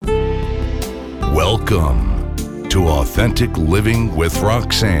Welcome to Authentic Living with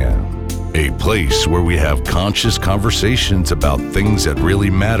Roxanne, a place where we have conscious conversations about things that really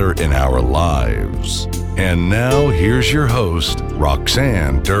matter in our lives. And now, here's your host,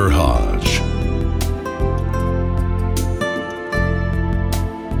 Roxanne Derhaj.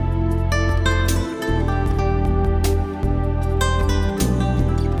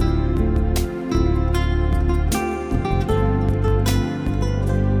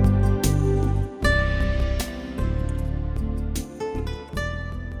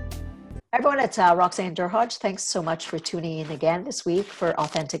 Everyone, it's Roxanne Derhaj. Thanks so much for tuning in again this week for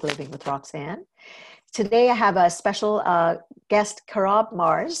Authentic Living with Roxanne. Today I have a special guest, Carob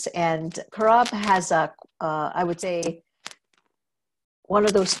Mars, and Carob has I would say, one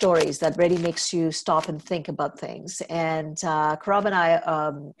of those stories that really makes you stop and think about things. And Carob and I,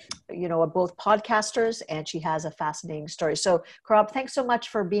 are both podcasters, and she has a fascinating story. So, Carob, thanks so much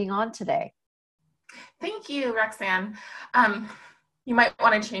for being on today. Thank you, Roxanne. You might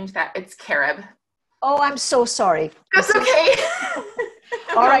want to change that. It's Carob. Oh, I'm so sorry. That's okay.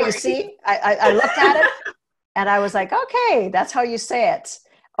 All right, you see, I looked at it and I was like, okay, that's how you say it.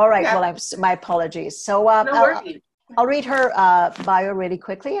 All right, yeah. Well, my apologies. So I'll read her bio really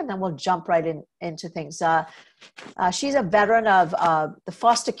quickly, and then we'll jump right into things. She's a veteran of the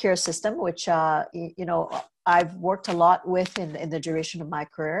foster care system, which, I've worked a lot with in the duration of my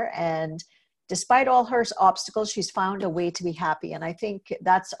career. And despite all her obstacles, she's found a way to be happy. And I think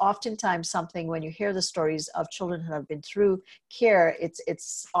that's oftentimes something when you hear the stories of children who have been through care,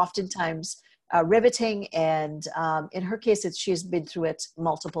 it's oftentimes riveting. And in her case, she's been through it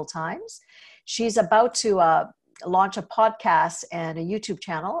multiple times. She's about to launch a podcast and a YouTube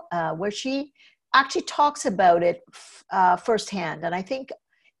channel where she actually talks about it firsthand. And I think,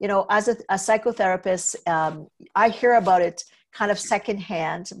 as a psychotherapist, I hear about it kind of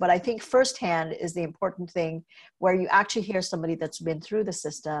secondhand, but I think firsthand is the important thing, where you actually hear somebody that's been through the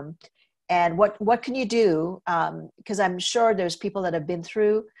system and what can you do? Because I'm sure there's people that have been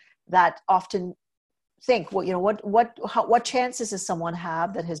through that often think, what chances does someone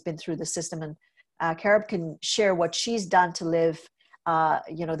have that has been through the system? And Carob can share what she's done to live,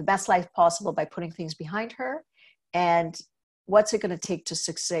 the best life possible by putting things behind her, and what's it going to take to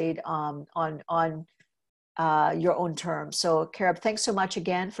succeed on your own terms. So, Carob, thanks so much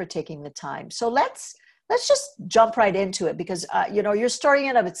again for taking the time. So let's just jump right into it, because your story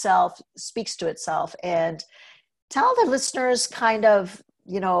in of itself speaks to itself, and tell the listeners kind of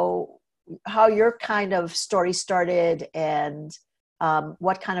how your kind of story started, and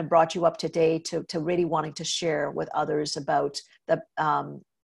what kind of brought you up today to really wanting to share with others about the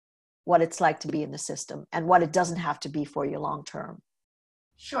what it's like to be in the system and what it doesn't have to be for you long term.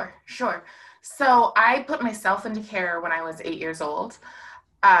 Sure. So I put myself into care when I was 8 years old.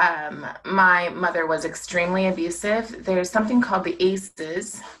 My mother was extremely abusive. There's something called the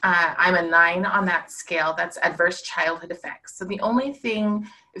ACEs. I'm a 9 on that scale. That's adverse childhood effects. So the only thing,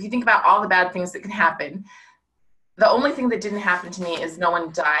 if you think about all the bad things that can happen, the only thing that didn't happen to me is no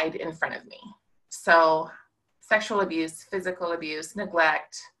one died in front of me. So sexual abuse, physical abuse,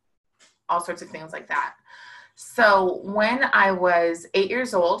 neglect, all sorts of things like that. So when I was 8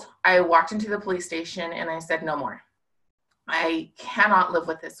 years old, I walked into the police station and I said, no more. I cannot live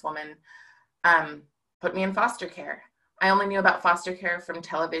with this woman. Put me in foster care. I only knew about foster care from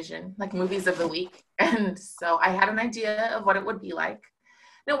television, like movies of the week. And so I had an idea of what it would be like.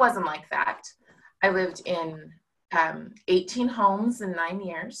 And it wasn't like that. I lived in 18 homes in 9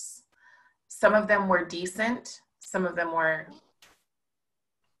 years. Some of them were decent. Some of them were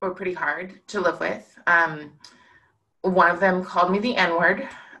pretty hard to live with. One of them called me the N-word.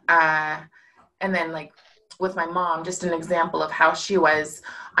 And then with my mom, just an example of how she was,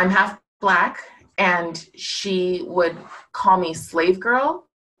 I'm half Black, and she would call me slave girl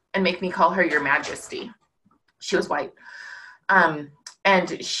and make me call her your majesty. She was white.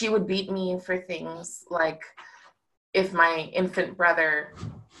 And she would beat me for things like if my infant brother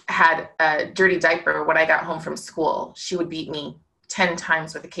had a dirty diaper when I got home from school, she would beat me 10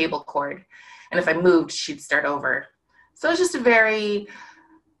 times with a cable cord. And if I moved, she'd start over. So it's just a very,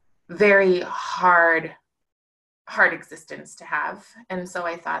 very hard existence to have. And so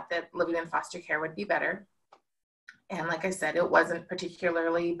I thought that living in foster care would be better. And like I said, it wasn't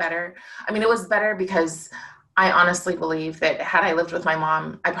particularly better. I mean, it was better because I honestly believe that had I lived with my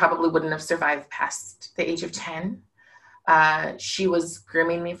mom, I probably wouldn't have survived past the age of 10. She was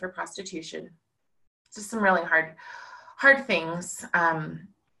grooming me for prostitution. Just some really hard things.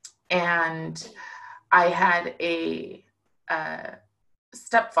 And I had a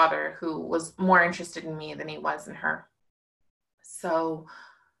stepfather who was more interested in me than he was in her. So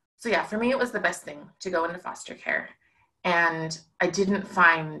So yeah, for me, it was the best thing to go into foster care. And I didn't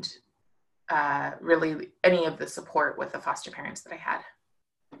find really any of the support with the foster parents that I had.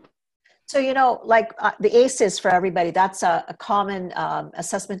 So, like the ACEs for everybody, that's a common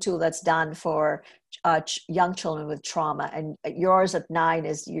assessment tool that's done for young children with trauma. And yours at 9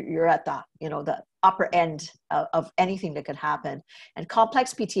 is you're at the upper end of anything that could happen. And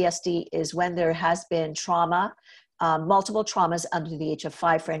complex PTSD is when there has been trauma, multiple traumas under the age of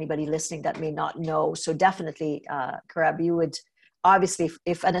 5 for anybody listening that may not know. So definitely, Carob, you would obviously,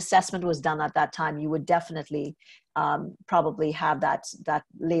 if an assessment was done at that time, you would definitely probably have that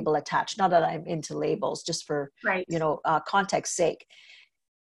label attached. Not that I'm into labels, just for right. Context sake.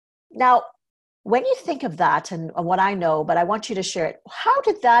 Now, when you think of that and what I know, but I want you to share it, how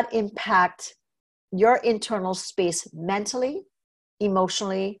did that impact your internal space mentally,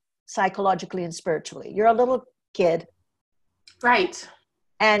 emotionally, psychologically, and spiritually? You're a little kid. Right.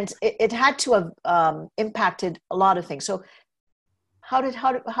 And it had to have impacted a lot of things. So how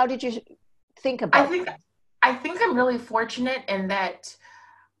did you think about that? I think I'm really fortunate in that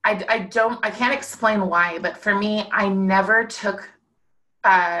I can't explain why, but for me, I never took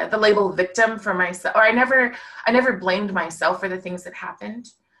the label victim for myself, or I never blamed myself for the things that happened.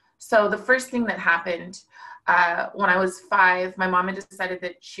 So the first thing that happened when I was 5, my mom had decided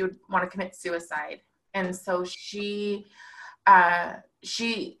that she would want to commit suicide. And so she thought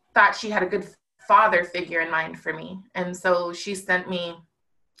she had a good father figure in mind for me. And so she sent me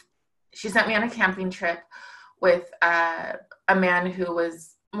on a camping trip with a man who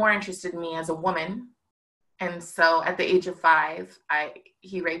was more interested in me as a woman. And so at the age of 5,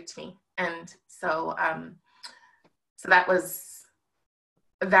 he raped me. And so that was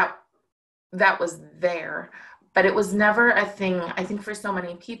there, but it was never a thing. I think for so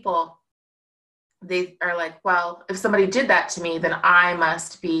many people, they are like, well, if somebody did that to me, then I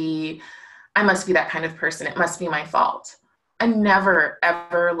must be that kind of person. It must be my fault. I never,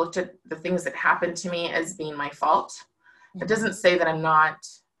 ever looked at the things that happened to me as being my fault. It doesn't say that I'm not,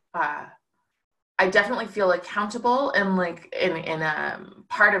 I definitely feel accountable, and like in a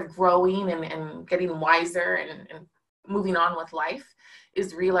part of growing and getting wiser and moving on with life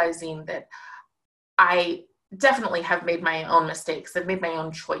is realizing that I definitely have made my own mistakes. I've made my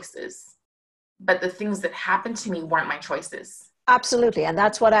own choices, but the things that happened to me weren't my choices. Absolutely. And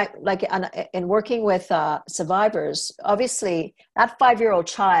that's what I like in working with survivors. Obviously, that 5-year-old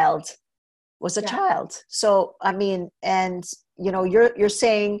child was a child. So, I mean, and, you're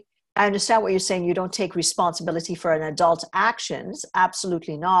saying, I understand what you're saying. You don't take responsibility for an adult's actions.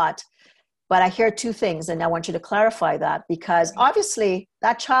 Absolutely not. But I hear 2 things, and I want you to clarify that, because obviously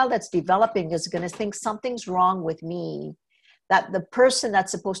that child that's developing is going to think something's wrong with me, that the person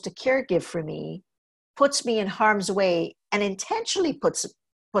that's supposed to caregive for me puts me in harm's way and intentionally puts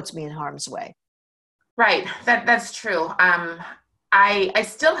me in harm's way. Right. That's true. I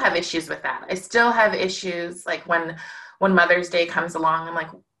still have issues with that. I still have issues like when Mother's Day comes along, I'm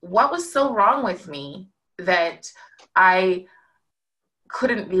like, what was so wrong with me that I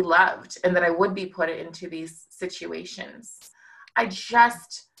couldn't be loved and that I would be put into these situations? I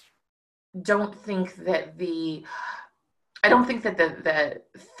just don't think that the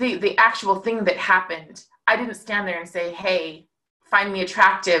actual thing that happened, I didn't stand there and say, hey, find me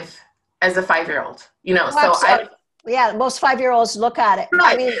attractive as a 5-year-old, most 5-year-olds look at it.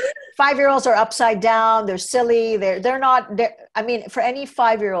 Right. I mean, 5-year-olds are upside down. They're silly. They're not, I mean, for any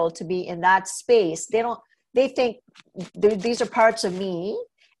 5-year-old to be in that space, they think these are parts of me,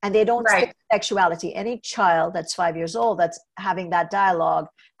 and they don't think sexuality. Any child that's 5 years old that's having that dialogue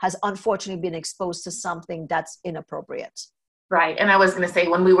has unfortunately been exposed to something that's inappropriate. Right. And I was going to say,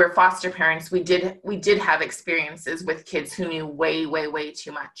 when we were foster parents, we did have experiences with kids who knew way, way, way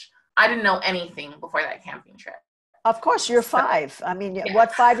too much. I didn't know anything before that camping trip. Of course, you're 5. I mean,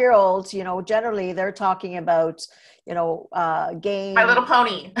 what 5-year-olds, generally they're talking about, game. My Little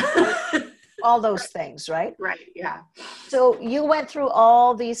Pony. All those things, right? Right. Yeah. So you went through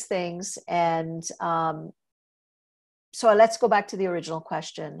all these things, and so let's go back to the original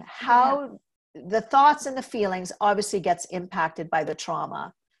question. How the thoughts and the feelings obviously gets impacted by the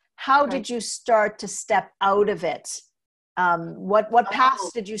trauma. How did you start to step out of it? What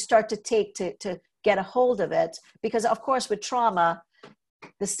paths did you start to take to get a hold of it? Because of course with trauma,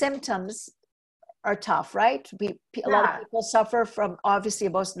 the symptoms are tough, right? A lot of people suffer from, obviously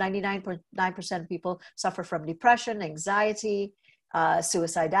about 99.9% of people suffer from depression, anxiety,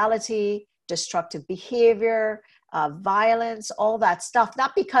 suicidality, destructive behavior, violence, all that stuff.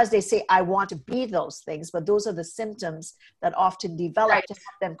 Not because they say, I want to be those things, but those are the symptoms that often develop to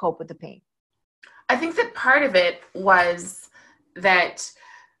help them cope with the pain. I think that part of it was that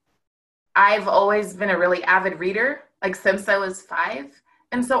I've always been a really avid reader, like since I was 5.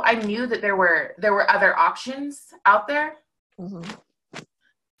 And so I knew that there were other options out there. Mm-hmm.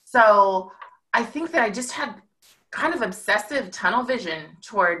 So I think that I just had kind of obsessive tunnel vision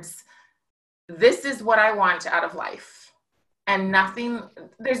towards, this is what I want out of life. And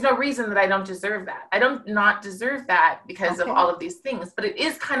there's no reason that I don't deserve that. I don't not deserve that because of all of these things, but it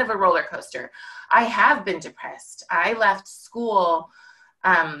is kind of a roller coaster. I have been depressed. I left school.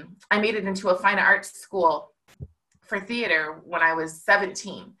 I made it into a fine arts school for theater when I was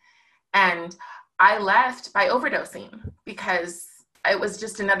 17. And I left by overdosing because it was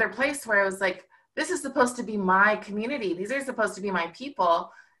just another place where I was like, this is supposed to be my community. These are supposed to be my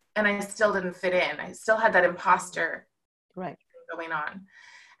people. And I still didn't fit in. I still had that imposter going on.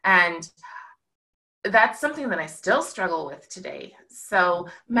 And that's something that I still struggle with today. So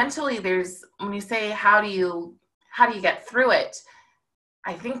mentally, when you say, how do you get through it?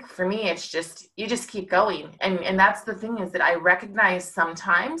 I think for me, it's just, you just keep going. And that's the thing, is that I recognize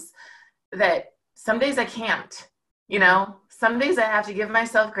sometimes that some days I can't, some days I have to give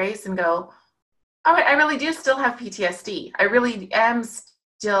myself grace and go, all right, I really do still have PTSD. I really am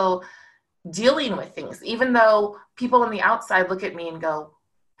still dealing with things, even though people on the outside look at me and go,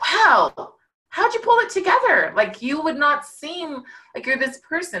 wow, how'd you pull it together? Like, you would not seem like you're this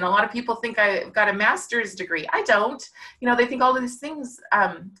person. A lot of people think I've got a master's degree. I don't. They think all of these things,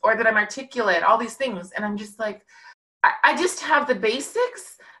 or that I'm articulate, all these things. And I'm just like, I just have the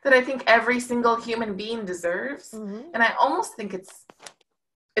basics that I think every single human being deserves. Mm-hmm. And I almost think it's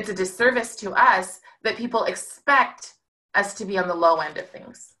a disservice to us that people expect us to be on the low end of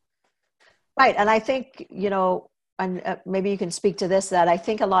things. Right. And I think, and maybe you can speak to this, that I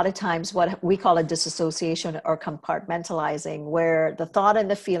think a lot of times what we call a disassociation or compartmentalizing, where the thought and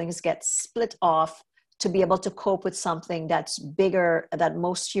the feelings get split off to be able to cope with something that's bigger, that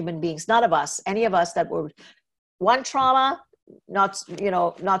most human beings, none of us, any of us that were one trauma, not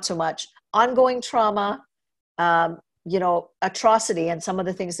so much, ongoing trauma, atrocity. And some of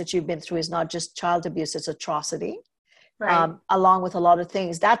the things that you've been through is not just child abuse, it's atrocity. Right. Along with a lot of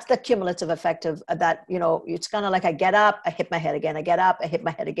things. That's the cumulative effect of that, it's kind of like I get up, I hit my head again, I get up, I hit my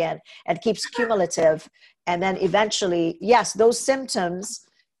head again. It keeps cumulative. And then eventually, yes, those symptoms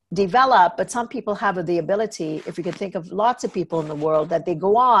develop, but some people have the ability, if you could think of lots of people in the world, that they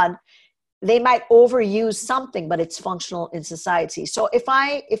go on, they might overuse something, but it's functional in society. So if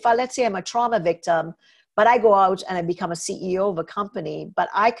I let's say I'm a trauma victim, but I go out and I become a CEO of a company, but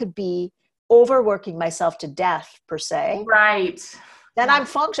I could be overworking myself to death per se. Right. Then I'm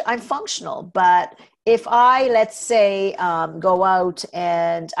functional. But if I, let's say, go out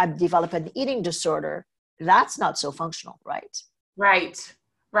and I develop an eating disorder, that's not so functional, right?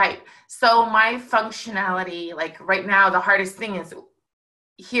 Right. So my functionality, like right now, the hardest thing is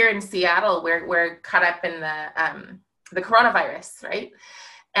here in Seattle, we're caught up in the coronavirus, right?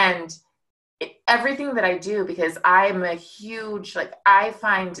 And everything that I do, because I'm a huge, I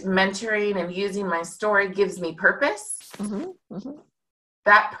find mentoring and using my story gives me purpose. Mm-hmm. Mm-hmm.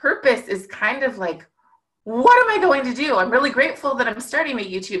 That purpose is kind of like, what am I going to do? I'm really grateful that I'm starting a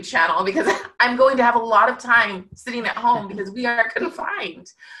YouTube channel, because I'm going to have a lot of time sitting at home because we are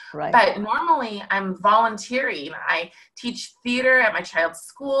confined. Right. But normally I'm volunteering. I teach theater at my child's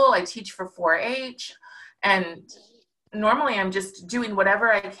school. I teach for 4-H. And normally I'm just doing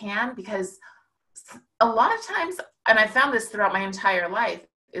whatever I can, because a lot of times, and I found this throughout my entire life,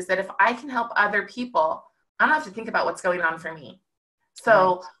 is that if I can help other people, I don't have to think about what's going on for me.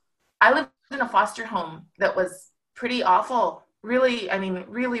 So right. I lived in a foster home that was pretty awful, really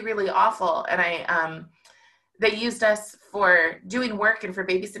awful. And they used us for doing work and for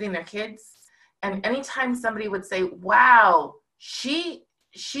babysitting their kids. And anytime somebody would say, wow, she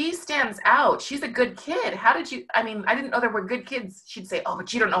stands out, she's a good kid. How did you, I didn't know there were good kids. She'd say, oh,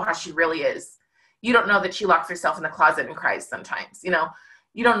 but you don't know how she really is. You don't know that she locks herself in the closet and cries sometimes. You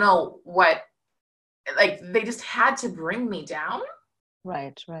don't know what, they just had to bring me down.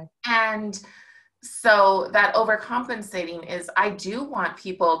 Right. And so that overcompensating is, I do want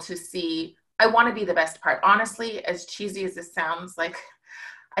people to see, I want to be the best part. Honestly, as cheesy as this sounds, I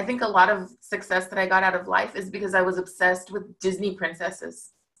think a lot of success that I got out of life is because I was obsessed with Disney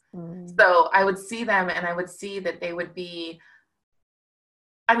princesses. Mm. So I would see them and I would see that they would be,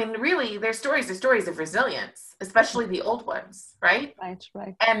 really, their stories are stories of resilience, especially the old ones, right?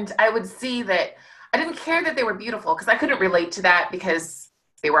 Right. And I would see that I didn't care that they were beautiful, because I couldn't relate to that because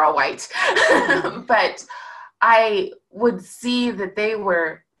they were all white. But I would see that they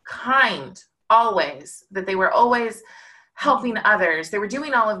were kind always, that they were always helping others. They were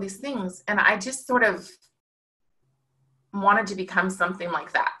doing all of these things. And I just sort of wanted to become something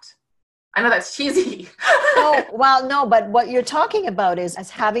like that. I know that's cheesy. No, well, no, but what you're talking about is as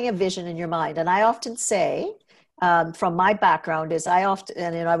having a vision in your mind. And I often say, from my background is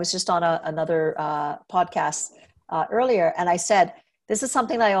and I was just on another podcast earlier, and I said, this is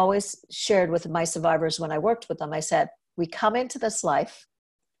something I always shared with my survivors when I worked with them. I said, we come into this life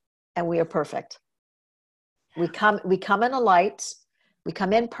and we are perfect. We come in a light, we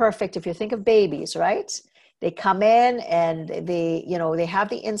come in perfect. If you think of babies, right? They come in and they have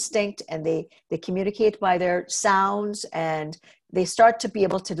the instinct, and they communicate by their sounds, and they start to be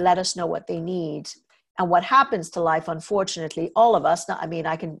able to let us know what they need. And what happens to life, unfortunately, all of us,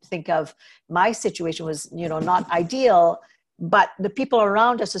 I can think of my situation was, not ideal, but the people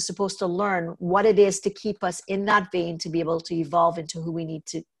around us are supposed to learn what it is to keep us in that vein, to be able to evolve into who we need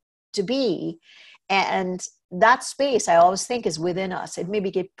to be. And that space, I always think, is within us. It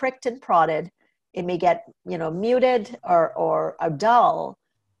maybe get pricked and prodded. It may get, muted or dull,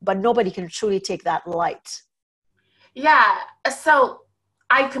 but nobody can truly take that light. Yeah. So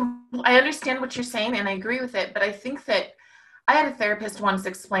I understand what you're saying, and I agree with it, but I think that I had a therapist once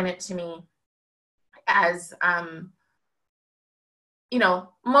explain it to me as,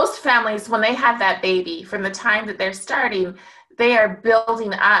 most families, when they have that baby, from the time that they're starting, they are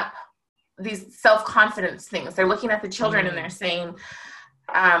building up these self-confidence things. They're looking at the children and they're saying,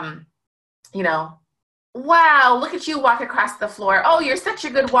 wow, look at you walk across the floor. Oh, you're such a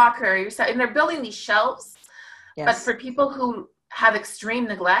good walker. And they're building these shelves. Yes. But for people who have extreme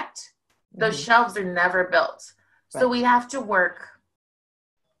neglect, those shelves are never built. Right. So we have to work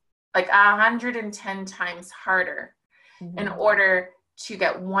like 110 times harder in order to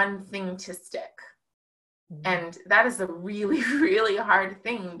get one thing to stick. And that is a really, really hard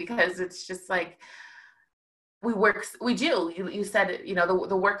thing, because it's just like you said,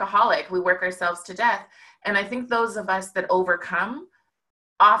 the workaholic, we work ourselves to death. And I think those of us that overcome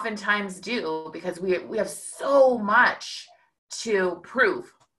oftentimes do, because we have so much to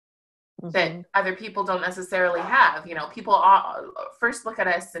prove that other people don't necessarily have. People first look at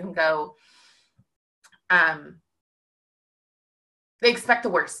us and go, they expect the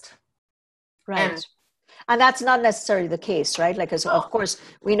worst. Right. And that's not necessarily the case, right? Like, of course,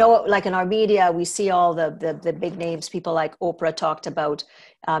 we know, like in our media, we see all the big names. People like Oprah talked about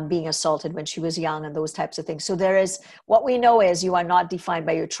being assaulted when she was young and those types of things. So what we know is you are not defined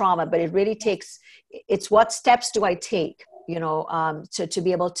by your trauma, but it really it's what steps do I take, to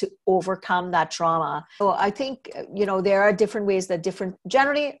be able to overcome that trauma. So I think, there are different ways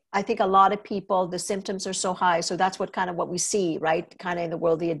generally, I think a lot of people, the symptoms are so high. So that's what we see, right? Kind of in the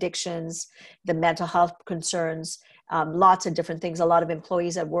world, the addictions, the mental health concerns, lots of different things. A lot of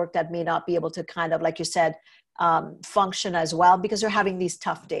employees at work that may not be able to kind of, like you said, function as well, because they're having these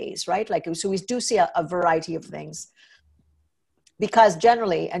tough days, right? So we do see a variety of things. Because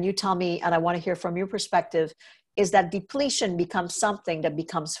generally, and you tell me, and I want to hear from your perspective, is that depletion becomes something that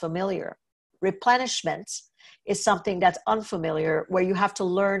becomes familiar. Replenishment is something that's unfamiliar, where you have to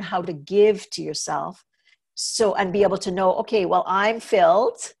learn how to give to yourself. And be able to know, okay, well, I'm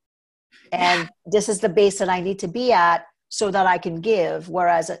filled, and this is the base that I need to be at so that I can give.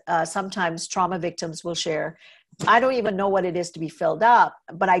 Whereas sometimes trauma victims will share, I don't even know what it is to be filled up,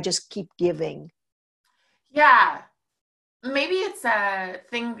 but I just keep giving. Yeah. Maybe it's a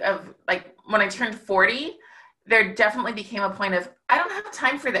thing of, like, when I turned 40, there definitely became a point of, I don't have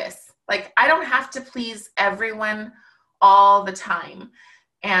time for this. Like, I don't have to please everyone all the time.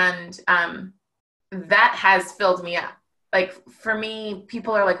 And that has filled me up. Like, for me,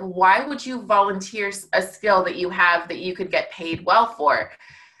 people are like, why would you volunteer a skill that you have that you could get paid well for?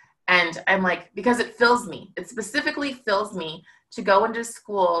 And I'm like, because it fills me. It specifically fills me to go into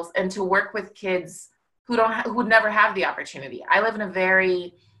schools and to work with kids who would never have the opportunity. I live in a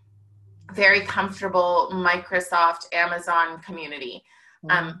very, very comfortable Microsoft, Amazon community.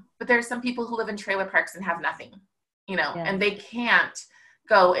 But there are some people who live in trailer parks and have nothing, and they can't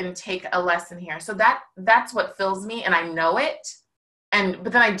go and take a lesson here. So that's what fills me, and I know it.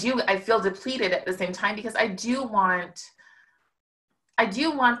 But then I feel depleted at the same time, because I do want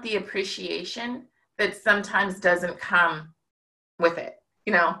the appreciation that sometimes doesn't come with it,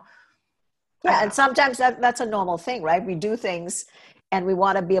 Yeah, and sometimes that's a normal thing, right? We do things and we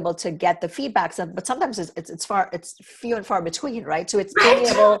want to be able to get the feedback, but sometimes it's few and far between, right? So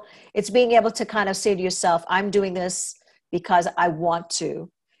it's being able to kind of say to yourself, I'm doing this because I want to,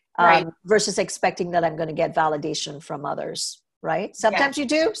 versus expecting that I'm going to get validation from others, right? Sometimes you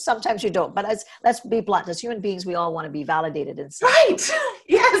do, sometimes you don't. But let's be blunt, as human beings, we all want to be validated in some way.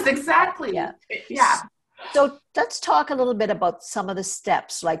 Yes, exactly. Yeah. So let's talk a little bit about some of the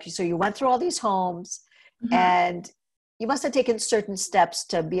steps. So you went through all these homes, and you must have taken certain steps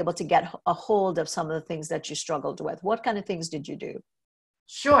to be able to get a hold of some of the things that you struggled with. What kind of things did you do?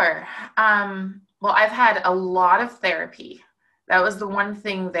 Sure. Well, I've had a lot of therapy. That was the one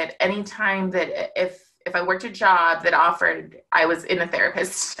thing that anytime that if I worked a job that offered, I was in a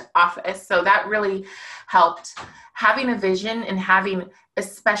therapist's office. So that really helped. Having a vision and having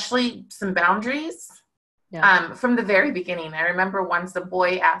especially some boundaries. Yeah. From the very beginning. I remember once a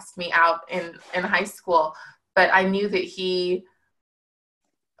boy asked me out in high school, but I knew that he,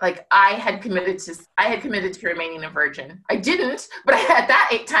 like, I had committed to remaining a virgin. I didn't, but at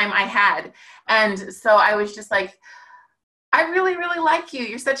that time I had. And so I was just like, I really, really like you.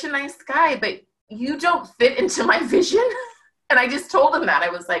 You're such a nice guy, but you don't fit into my vision. And I just told him that. I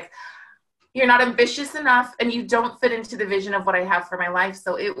was like, you're not ambitious enough and you don't fit into the vision of what I have for my life.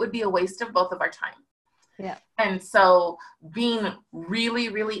 So it would be a waste of both of our time. Yeah. And so being really,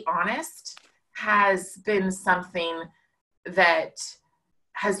 really honest has been something that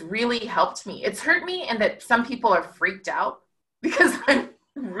has really helped me. It's hurt me in that some people are freaked out because I'm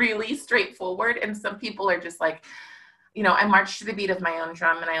really straightforward. And some people are just like, I march to the beat of my own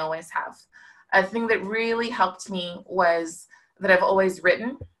drum, and I always have. A thing that really helped me was that I've always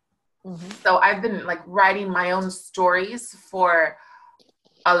written. Mm-hmm. So I've been like writing my own stories for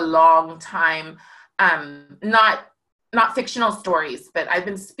a long time. Not fictional stories, but I've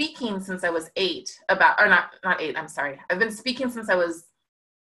been speaking since I was 8 not 8, I'm sorry. I've been speaking since I was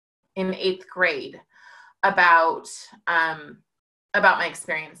in 8th grade about my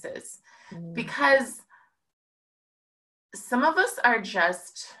experiences. Mm. Because some of us are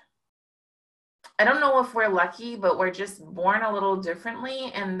just, I don't know if we're lucky, but we're just born a little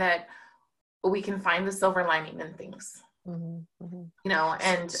differently, and that we can find the silver lining in things. Mm-hmm. Mm-hmm.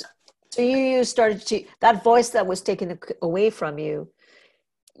 And so you started to, that voice that was taken away from you,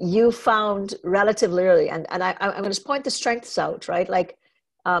 you found relatively early, and I'm going to point the strengths out, right? Like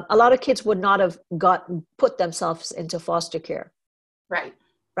a lot of kids would not have put themselves into foster care. Right.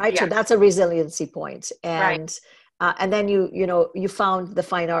 Right. Yeah. So that's a resiliency point. And, right. And then you found the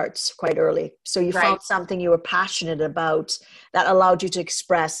fine arts quite early. So you found something you were passionate about that allowed you to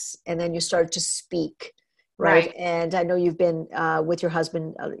express, and then you started to speak. Right. And I know you've been with your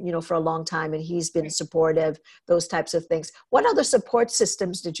husband, for a long time, and he's been supportive, those types of things. What other support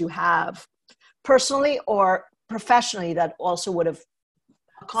systems did you have personally or professionally that also would have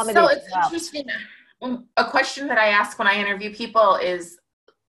accommodated? So it's interesting. A question that I ask when I interview people is,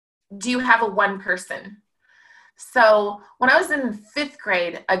 do you have a one person? So when I was in 5th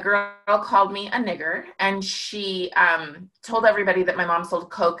grade, a girl called me a nigger, and she told everybody that my mom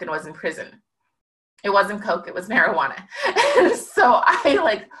sold coke and was in prison. It wasn't coke, it was marijuana. So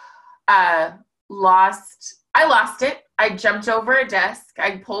I lost it. I jumped over a desk.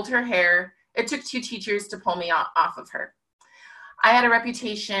 I pulled her hair. It took 2 teachers to pull me off of her. I had a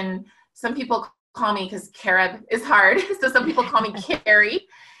reputation. Some people call me, because Carob is hard, so some people call me Carrie.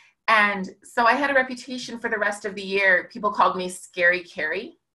 And so I had a reputation for the rest of the year. People called me Scary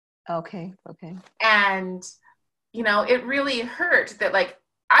Carrie. Okay. And, it really hurt that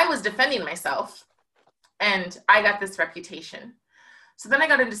I was defending myself, and I got this reputation. So then I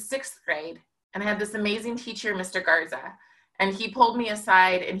got into 6th grade, and I had this amazing teacher, Mr. Garza, and he pulled me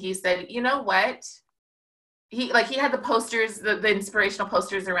aside and he said, you know what? He had the posters, the inspirational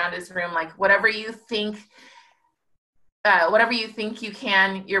posters around his room, like, whatever you think you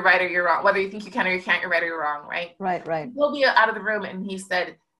can, you're right or you're wrong. Whether you think you can or you can't, you're right or you're wrong, right? Right. He pulled me out of the room and he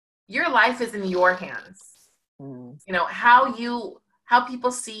said, your life is in your hands. Mm. How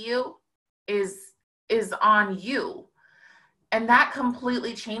people see you is on you. And that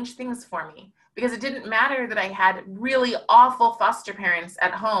completely changed things for me, because it didn't matter that I had really awful foster parents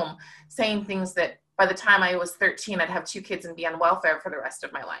at home saying things that by the time I was 13, I'd have 2 kids and be on welfare for the rest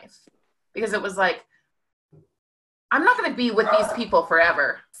of my life. Because it was like, I'm not going to be with these people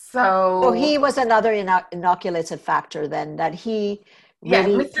forever. So he was another inoculated factor then, that he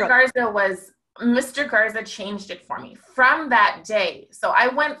really... Yeah, Mr. Garza changed it for me from that day. So I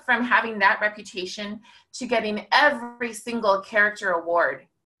went from having that reputation to getting every single character award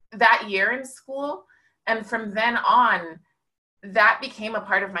that year in school. And from then on, that became a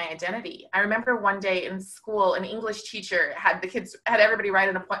part of my identity. I remember one day in school, an English teacher had everybody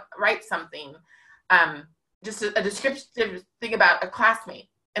write something, just a descriptive thing about a classmate.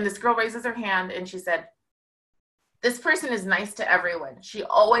 And this girl raises her hand and she said, this person is nice to everyone. She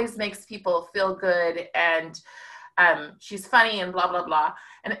always makes people feel good, and she's funny and blah, blah, blah.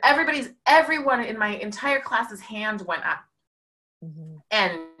 And everyone in my entire class's hand went up, mm-hmm.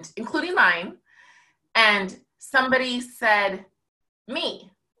 and including mine. And somebody said, me.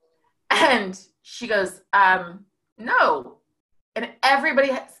 And she goes, no. And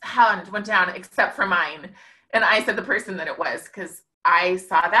everybody's hand went down except for mine. And I said the person that it was, because I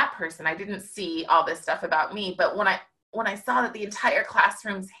saw that person. I didn't see all this stuff about me. But when I saw that the entire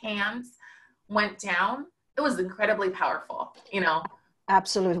classroom's hands went down, it was incredibly powerful, you know.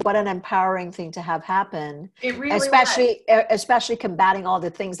 Absolutely. What an empowering thing to have happen. It really especially combating all the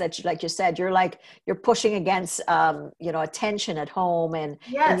things that you, like you said, you're pushing against, attention at home and,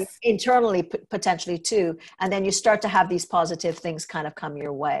 yes. and internally potentially too. And then you start to have these positive things kind of come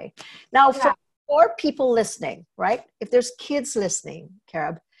your way. Now, for people listening, right? If there's kids listening,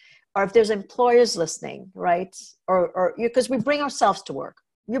 Carob, or if there's employers listening, right? Or because we bring ourselves to work.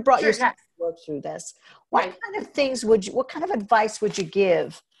 You brought yourself to work through this. What kind of things what kind of advice would you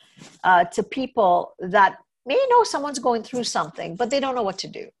give to people that may know someone's going through something, but they don't know what to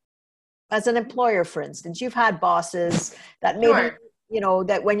do? As an employer, for instance, you've had bosses that maybe,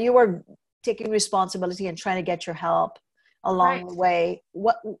 that when you were taking responsibility and trying to get your help along the way,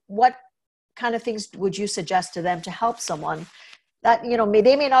 what kind of things would you suggest to them to help someone that,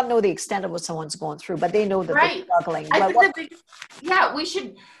 they may not know the extent of what someone's going through, but they know that they're struggling. We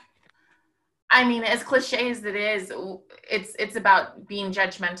should, I mean, as cliche as it is, it's about being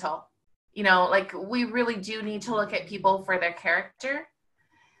judgmental. Like we really do need to look at people for their character.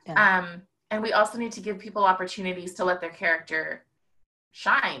 Yeah. And we also need to give people opportunities to let their character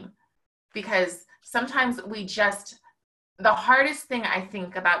shine, because sometimes the hardest thing I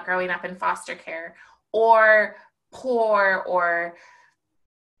think about growing up in foster care or poor or,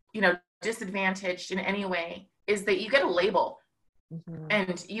 disadvantaged in any way is that you get a label. Mm-hmm.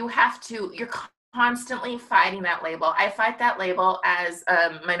 And you're constantly fighting that label. I fight that label as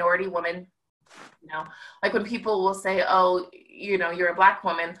a minority woman, like when people will say, oh, you're a Black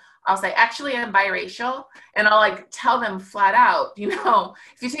woman, I'll say, actually, I'm biracial. And I'll like tell them flat out,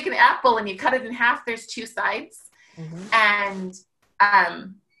 if you take an apple and you cut it in half, there's two sides. Mm-hmm.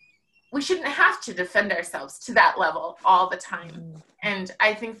 And, we shouldn't have to defend ourselves to that level all the time. Mm-hmm. And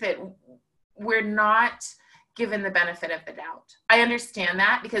I think that we're not given the benefit of the doubt. I understand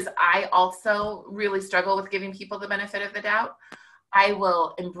that because I also really struggle with giving people the benefit of the doubt. I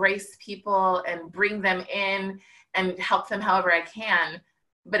will embrace people and bring them in and help them however I can.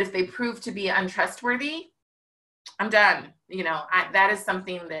 But if they prove to be untrustworthy, I'm done. That is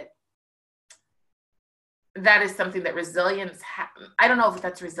something that resilience, I don't know if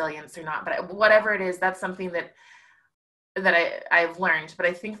that's resilience or not, but whatever it is, that's something that I've learned. But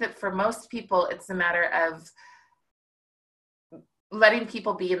I think that for most people, it's a matter of letting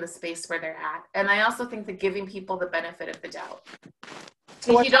people be in the space where they're at. And I also think that giving people the benefit of the doubt.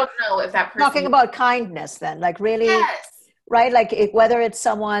 So you don't know if that person... Talking about kindness then, like really... Yes. Right? Like whether it's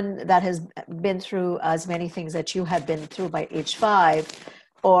someone that has been through as many things that you have been through by age 5,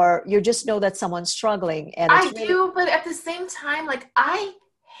 or you just know that someone's struggling. And I do, but at the same time, like I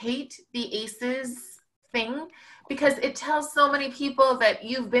hate the ACEs thing because it tells so many people that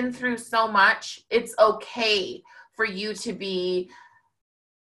you've been through so much. It's okay for you to be,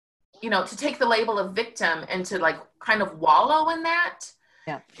 to take the label of victim and to like kind of wallow in that.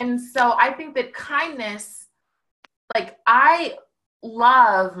 Yeah. And so I think that kindness, like I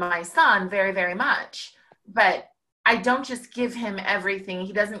love my son very, very much, but I don't just give him everything.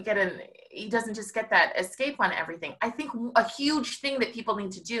 He doesn't just get that escape on everything. I think a huge thing that people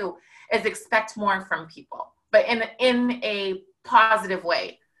need to do is expect more from people, but in a positive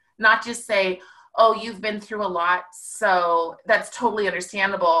way, not just say, oh, you've been through a lot, so that's totally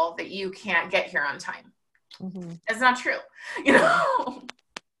understandable that you can't get here on time. Mm-hmm. It's not true,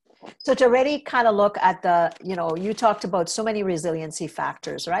 So to really kind of look at you talked about so many resiliency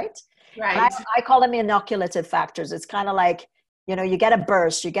factors, right? Right. I call them inoculative factors. It's kind of like, you get a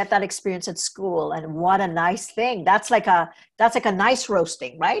burst, you get that experience at school, and what a nice thing. That's like a nice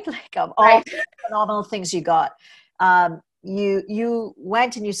roasting, right? Like all the phenomenal things you got. You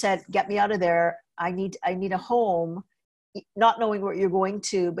went and you said, get me out of there. I need a home, not knowing where you're going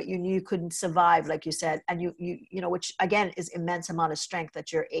to, but you knew you couldn't survive, like you said. And you which again is immense amount of strength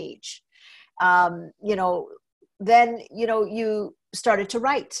at your age. Then, you started to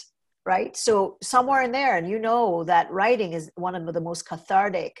write. Right. So somewhere in there, and that writing is one of the most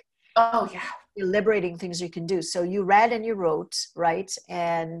cathartic, liberating things you can do. So you read and you wrote, right?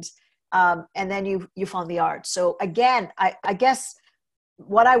 And then you found the art. So again, I guess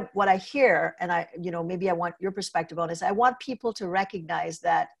what I hear, and maybe I want your perspective on this. I want people to recognize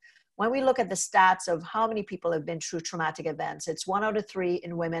that when we look at the stats of how many people have been through traumatic events, it's 1 out of 3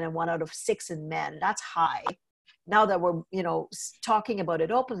 in women and 1 out of 6 in men. That's high. Now that we're, talking about it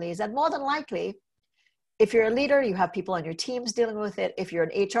openly, is that more than likely, if you're a leader, you have people on your teams dealing with it. If you're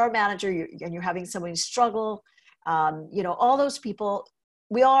an HR manager and you're having somebody struggle, All those people,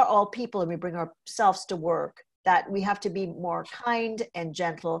 we are all people and we bring ourselves to work, that we have to be more kind and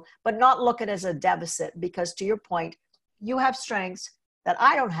gentle, but not look at it as a deficit, because to your point, you have strengths that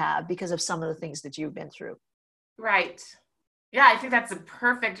I don't have because of some of the things that you've been through. Right. Yeah, I think that's a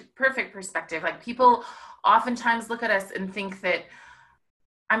perfect perspective. Like, people oftentimes look at us and think that,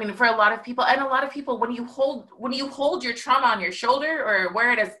 I mean, for a lot of people, when you hold your trauma on your shoulder or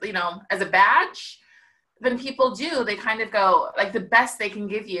wear it as, as a badge, then people they kind of go, like, the best they can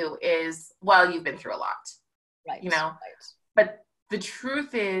give you is, well, you've been through a lot. Right. Right. But the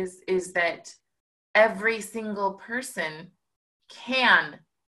truth is that every single person can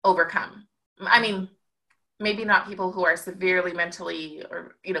overcome. I mean, maybe not people who are severely mentally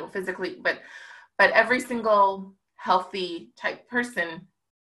or, physically, but every single healthy type person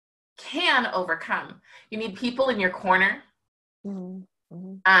can overcome. You need people in your corner. Mm-hmm.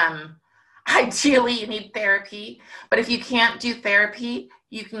 Mm-hmm. Ideally, you need therapy, but if you can't do therapy,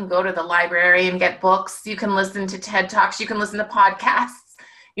 you can go to the library and get books. You can listen to TED Talks. You can listen to podcasts.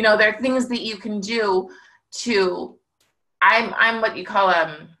 There are things that you can do to, I'm what you call,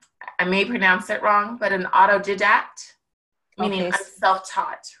 I may pronounce it wrong, but an autodidact, meaning I'm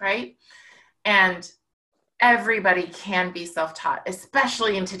self-taught, right? And everybody can be self-taught,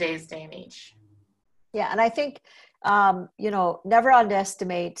 especially in today's day and age. Yeah. And I think, never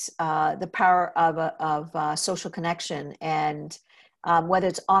underestimate the power of social connection, and whether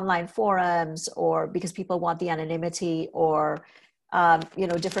it's online forums, or because people want the anonymity, or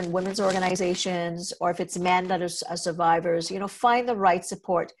different women's organizations, or if it's men that are survivors, find the right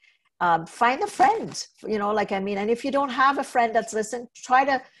support. Find a friend, and if you don't have a friend that's listening, try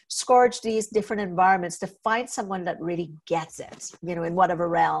to scourge these different environments to find someone that really gets it, in whatever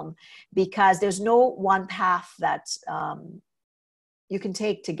realm, because there's no one path that you can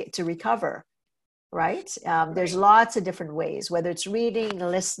take to recover, right? There's lots of different ways, whether it's reading,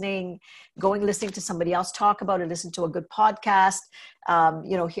 listening to somebody else talk about it, listen to a good podcast,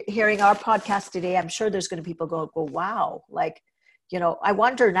 hearing our podcast today. I'm sure there's going to be people go, wow, like, I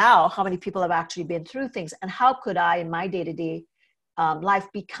wonder now how many people have actually been through things, and how could I, in my day-to-day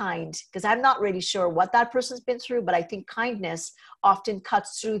life, be kind? Because I'm not really sure what that person's been through, but I think kindness often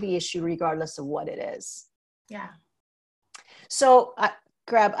cuts through the issue regardless of what it is. Yeah. So,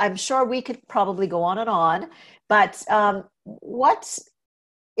 Carob, I'm sure we could probably go on and on, but what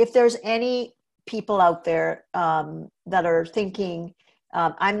if there's any people out there that are thinking,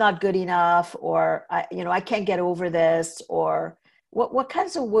 I'm not good enough, or I can't get over this, or what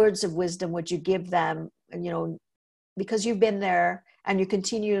kinds of words of wisdom would you give them, because you've been there and you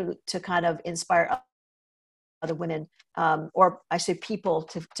continue to kind of inspire other women, or I say people,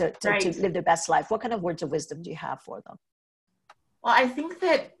 to live their best life. What kind of words of wisdom do you have for them? Well, I think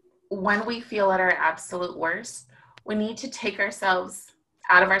that when we feel at our absolute worst, we need to take ourselves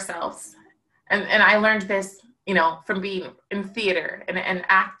out of ourselves. And I learned this, from being in theater and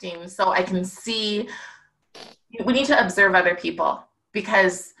acting, so I can see. We need to observe other people,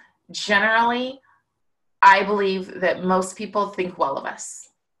 because generally I believe that most people think well of us.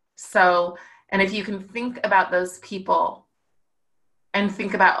 So, and if you can think about those people and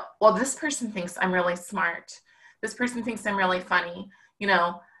think about, well, this person thinks I'm really smart. This person thinks I'm really funny.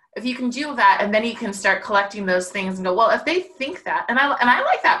 If you can do that, and then you can start collecting those things and go, well, if they think that, and I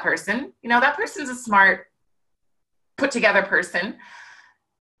like that person, that person's a smart, put together person.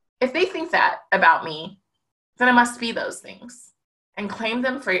 If they think that about me, then it must be those things, and claim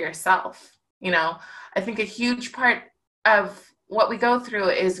them for yourself. I think a huge part of what we go through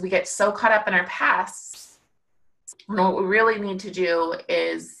is we get so caught up in our past. What we really need to do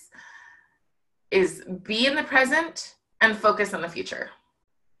is be in the present and focus on the future.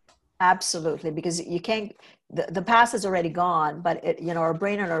 Absolutely, because you can't, the past is already gone, but our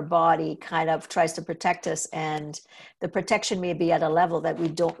brain and our body kind of tries to protect us, and the protection may be at a level that we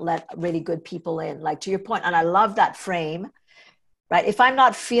don't let really good people in, like to your point. And I love that frame, right? If I'm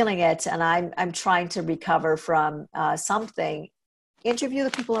not feeling it and I'm trying to recover from something, interview the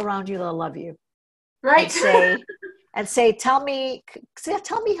people around you that love you, right? And say, tell me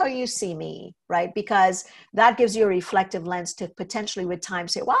how you see me, right? Because that gives you a reflective lens to potentially with time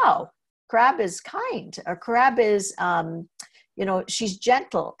say, wow, Carob is kind, or Carob is, she's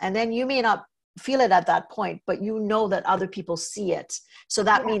gentle. And then you may not feel it at that point, but that other people see it. So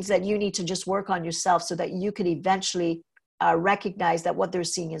that means that you need to just work on yourself so that you could eventually recognize that what they're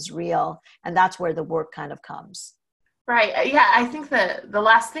seeing is real. And that's where the work kind of comes. Right. Yeah. I think the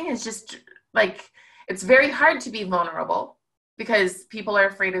last thing is just like, it's very hard to be vulnerable because people are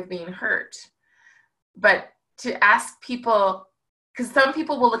afraid of being hurt. But to ask people because some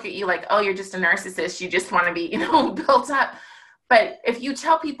people will look at you like, oh, you're just a narcissist. You just want to be, built up. But if you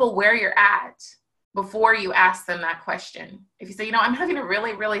tell people where you're at before you ask them that question, if you say, I'm having a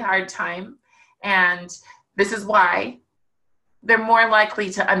really, really hard time, and this is why, they're more likely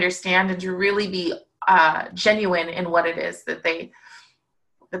to understand and to really be genuine in what it is that they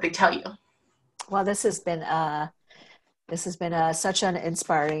tell you. Well, this has been such an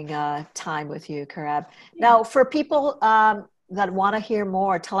inspiring time with you, Carob. Now, for people that want to hear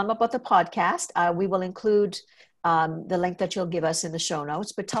more, tell them about the podcast. We will include the link that you'll give us in the show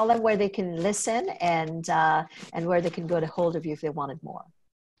notes, but tell them where they can listen and where they can go to hold of you if they wanted more.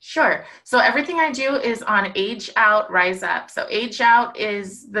 Sure. So everything I do is on Age Out, Rise Up. So Age Out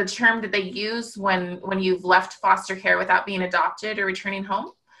is the term that they use when you've left foster care without being adopted or returning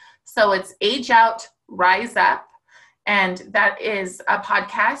home. So it's Age Out, Rise Up. And that is a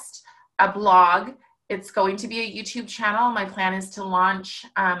podcast, a blog. It's going to be a YouTube channel. My plan is to launch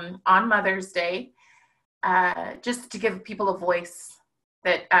on Mother's Day, just to give people a voice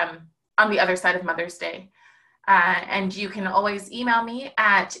that on the other side of Mother's Day. And you can always email me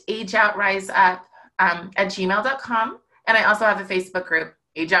at ageoutriseup at gmail.com. And I also have a Facebook group,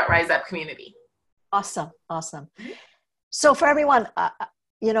 Age Out Rise Up Community. Awesome. So for everyone, I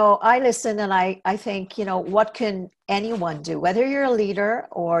listen and I think, what can anyone do? Whether you're a leader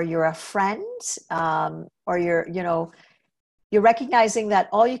or you're a friend, or you're recognizing that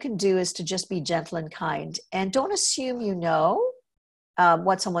all you can do is to just be gentle and kind. And don't assume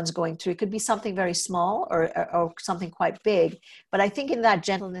what someone's going through. It could be something very small or something quite big. But I think in that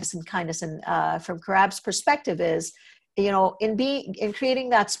gentleness and kindness, and from Carob's perspective is, in creating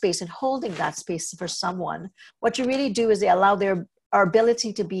that space and holding that space for someone, what you really do is they allow our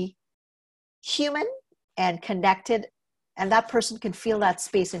ability to be human and connected, and that person can feel that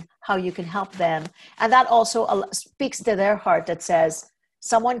space and how you can help them. And that also speaks to their heart that says,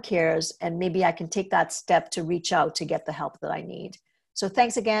 someone cares, and maybe I can take that step to reach out to get the help that I need. So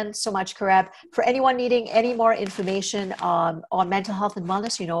thanks again so much, Carob. For anyone needing any more information on mental health and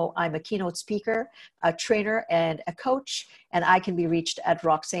wellness, I'm a keynote speaker, a trainer, and a coach, and I can be reached at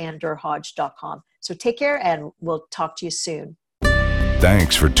roxannederhodge.com. So take care, and we'll talk to you soon.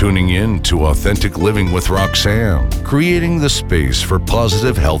 Thanks for tuning in to Authentic Living with Roxanne, creating the space for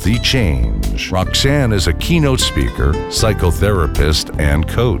positive, healthy change. Roxanne is a keynote speaker, psychotherapist, and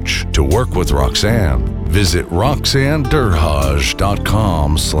coach. To work with Roxanne, visit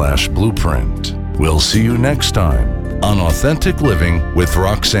roxannederhodge.com/blueprint. We'll see you next time on Authentic Living with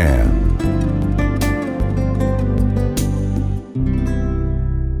Roxanne.